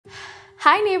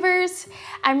Hi neighbors!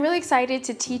 I'm really excited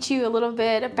to teach you a little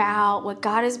bit about what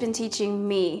God has been teaching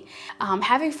me.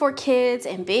 Having 4 kids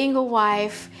and being a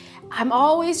wife, I'm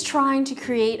always trying to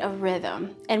create a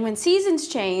rhythm. And when seasons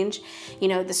change,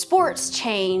 the sports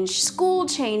change, school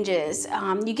changes,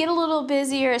 you get a little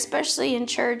busier, especially in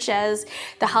church as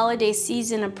the holiday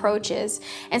season approaches.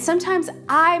 And sometimes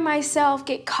I myself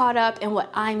get caught up in what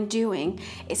I'm doing.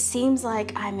 It seems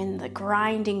like I'm in the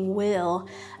grinding wheel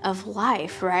of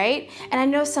life, right? And I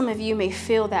know some of you may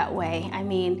feel that way. I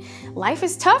mean, life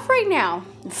is tough right now.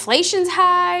 Inflation's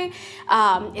high.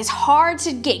 It's hard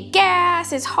to get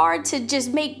gas. It's hard to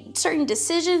just make certain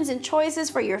decisions and choices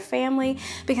for your family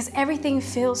because everything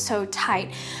feels so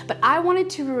tight. But I wanted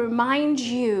to remind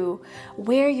you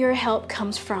where your help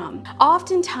comes from.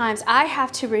 Oftentimes, I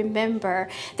have to remember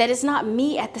that it's not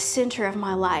me at the center of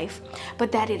my life,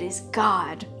 but that it is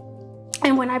God.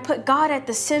 And when I put God at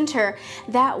the center,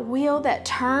 that wheel that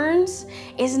turns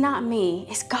is not me.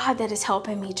 It's God that is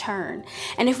helping me turn.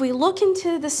 And if we look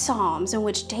into the Psalms in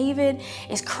which David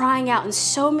is crying out in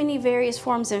so many various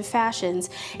forms and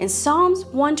fashions, in Psalms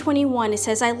 121, it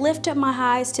says, I lift up my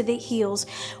eyes to the hills.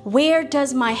 Where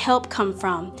does my help come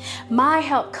from? My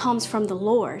help comes from the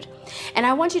Lord. And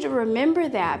I want you to remember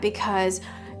that because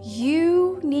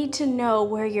you need to know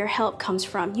where your help comes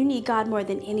from. You need God more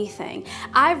than anything.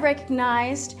 I've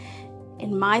recognized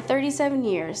in my 37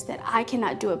 years that I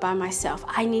cannot do it by myself.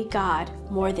 I need God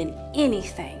more than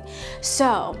anything.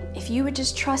 So if you would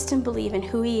just trust and believe in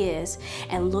who He is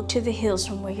and look to the hills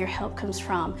from where your help comes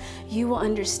from, you will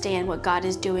understand what God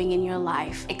is doing in your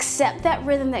life. Accept that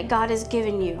rhythm that God has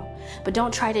given you, but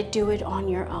don't try to do it on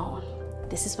your own.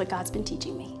 This is what God's been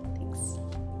teaching me.